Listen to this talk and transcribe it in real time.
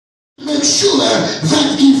Make sure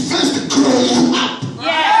that he first grow you up.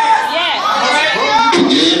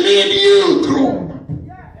 He need you grown.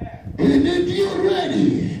 He need you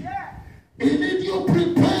ready. He need you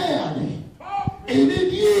prepared. He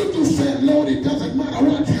need you to say, Lord, it doesn't matter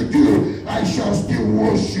what you do, I shall still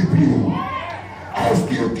worship you. I'll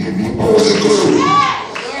still give you all the glory.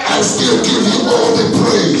 I'll still give you all the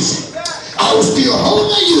praise. I'll still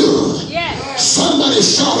honor you. Somebody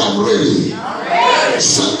shout, I'm ready.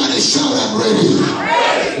 Somebody shout, I'm ready.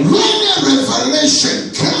 When a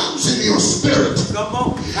revelation comes in your spirit,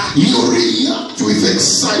 you react with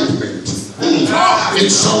excitement. It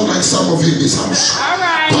sounds like some of you in this house.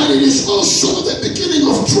 But it is also the beginning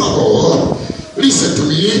of trouble. Listen to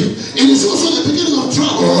me. It is also the beginning of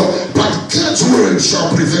trouble, but God's word shall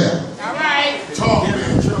prevail.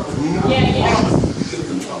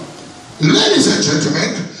 Ladies and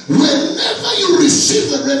gentlemen, whenever you receive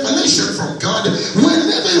the revelation from God,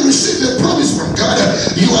 whenever you receive the promise from God,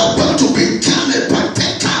 you are about to become a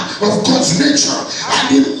partaker of God's nature.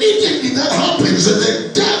 And immediately that happens,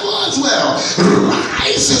 the devil as well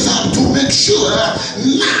rises up to make sure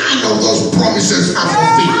none of those promises are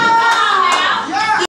fulfilled.